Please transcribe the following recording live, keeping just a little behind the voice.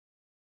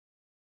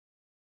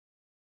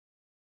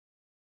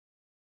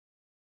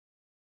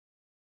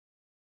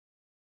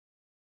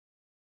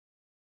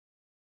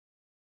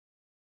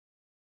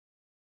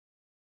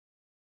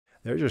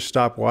There's your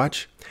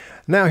stopwatch.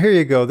 Now here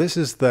you go. This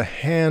is the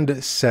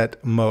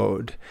handset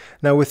mode.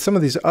 Now with some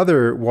of these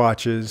other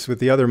watches, with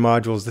the other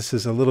modules, this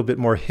is a little bit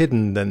more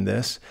hidden than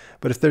this.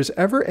 But if there's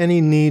ever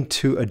any need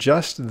to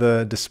adjust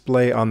the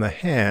display on the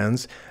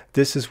hands,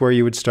 this is where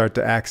you would start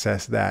to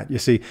access that. You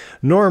see,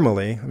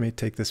 normally, let me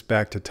take this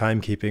back to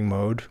timekeeping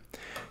mode.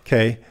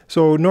 Okay,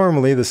 so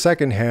normally the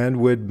second hand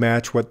would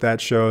match what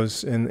that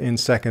shows in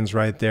seconds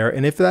right there.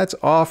 And if that's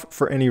off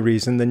for any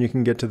reason, then you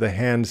can get to the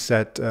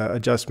handset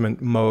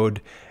adjustment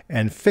mode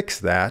and fix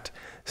that.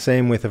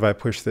 Same with if I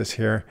push this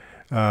here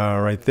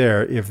right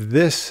there. If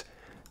this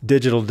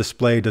digital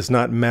display does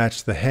not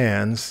match the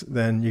hands,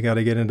 then you got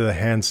to get into the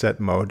handset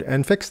mode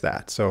and fix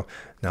that. So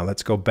now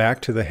let's go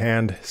back to the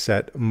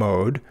handset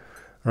mode.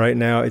 Right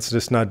now it's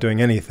just not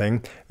doing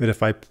anything. But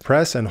if I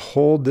press and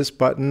hold this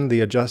button,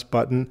 the adjust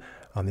button,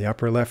 on the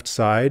upper left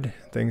side,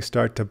 things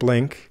start to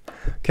blink.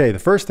 Okay, the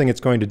first thing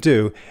it's going to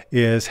do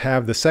is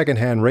have the second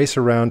hand race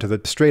around to the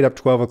straight up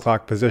 12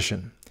 o'clock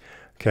position.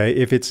 Okay,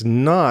 if it's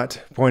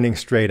not pointing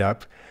straight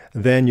up,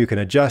 then you can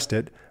adjust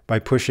it by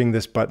pushing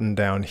this button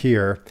down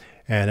here.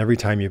 And every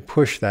time you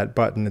push that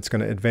button, it's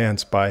going to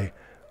advance by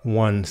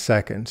 1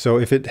 second. So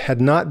if it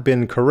had not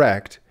been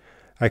correct,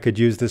 I could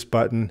use this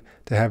button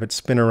to have it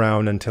spin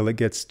around until it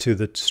gets to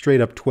the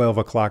straight up 12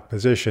 o'clock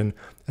position.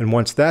 And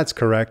once that's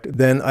correct,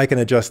 then I can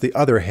adjust the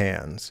other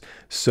hands.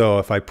 So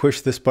if I push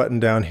this button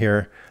down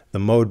here, the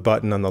mode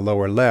button on the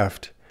lower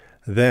left,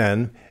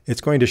 then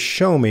it's going to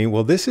show me,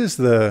 well, this is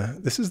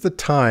the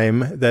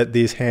time that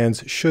these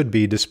hands should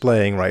be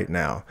displaying right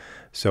now.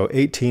 So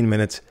 18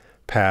 minutes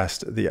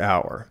past the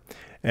hour.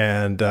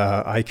 And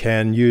I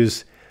can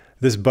use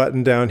this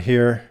button down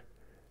here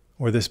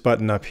or this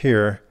button up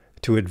here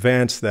to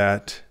advance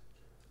that,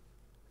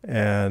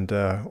 and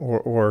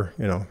or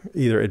you know,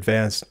 either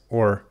advance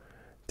or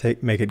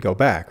make it go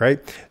back, right?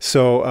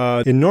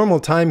 So in normal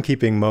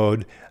timekeeping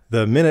mode,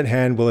 the minute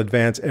hand will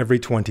advance every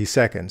 20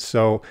 seconds.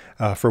 So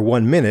for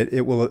 1 minute,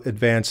 it will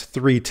advance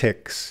 3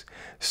 ticks.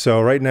 So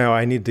right now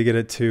I need to get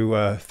it to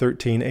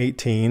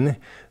 13:18.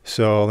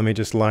 So let me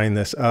just line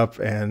this up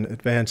and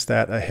advance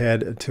that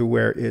ahead to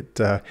where it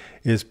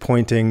is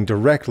pointing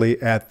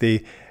directly at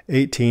the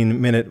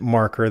 18-minute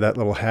marker, that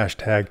little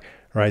hashtag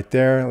right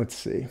there. Let's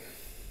see.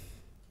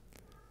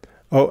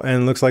 Oh,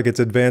 and it looks like it's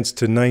advanced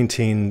to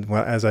 19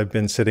 as I've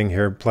been sitting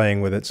here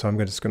playing with it. So I'm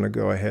just going to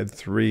go ahead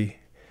 3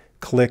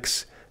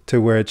 clicks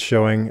to where it's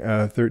showing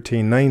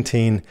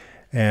 13:19.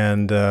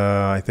 And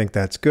I think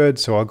that's good.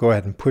 So I'll go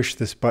ahead and push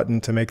this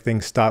button to make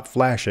things stop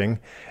flashing.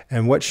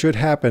 And what should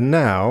happen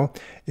now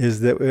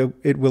is that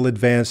it will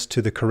advance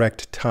to the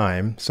correct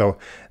time. So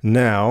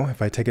now,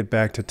 if I take it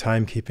back to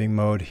timekeeping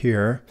mode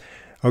here,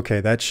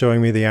 okay, that's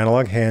showing me the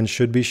analog hand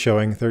should be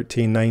showing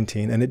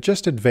 13:19. And it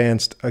just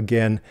advanced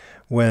again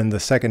when the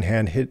second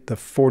hand hit the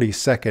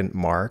 40-second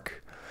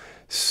mark.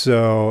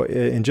 So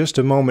in just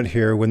a moment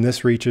here, when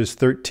this reaches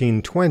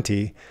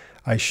 13:20,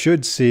 I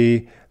should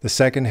see the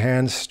second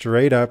hand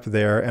straight up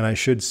there, and I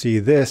should see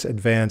this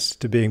advance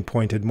to being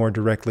pointed more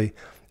directly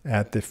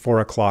at the 4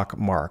 o'clock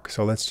mark.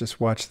 So let's just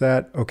watch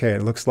that. Okay,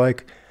 it looks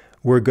like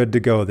we're good to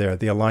go there.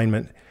 The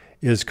alignment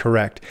is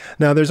correct.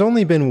 Now, there's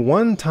only been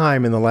one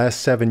time in the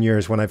last 7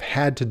 years when I've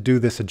had to do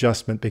this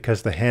adjustment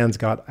because the hands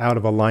got out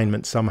of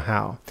alignment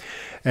somehow.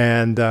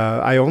 And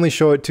I only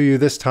show it to you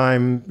this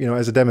time, you know,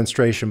 as a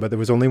demonstration, but there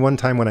was only one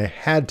time when I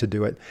had to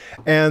do it.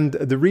 And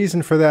the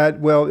reason for that,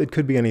 well, it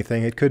could be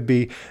anything. It could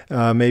be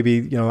maybe,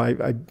 you know,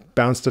 I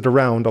bounced it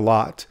around a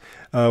lot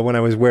when I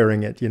was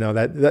wearing it, you know,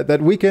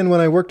 that weekend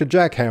when I worked a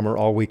jackhammer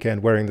all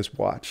weekend wearing this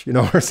watch, you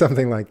know, or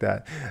something like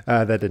that.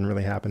 That didn't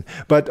really happen.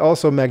 But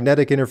also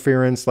magnetic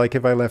interference, like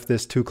if I left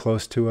this too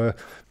close to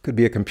could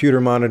be a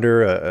computer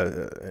monitor,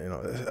 you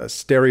know, a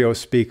stereo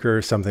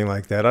speaker, something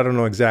like that. I don't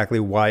know exactly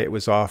why it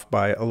was off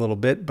by a little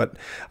bit, but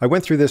I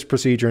went through this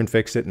procedure and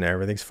fixed it and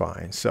everything's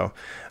fine. So,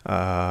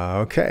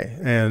 okay.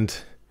 And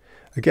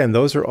again,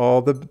 those are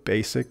all the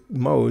basic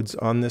modes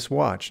on this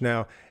watch.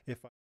 Now, if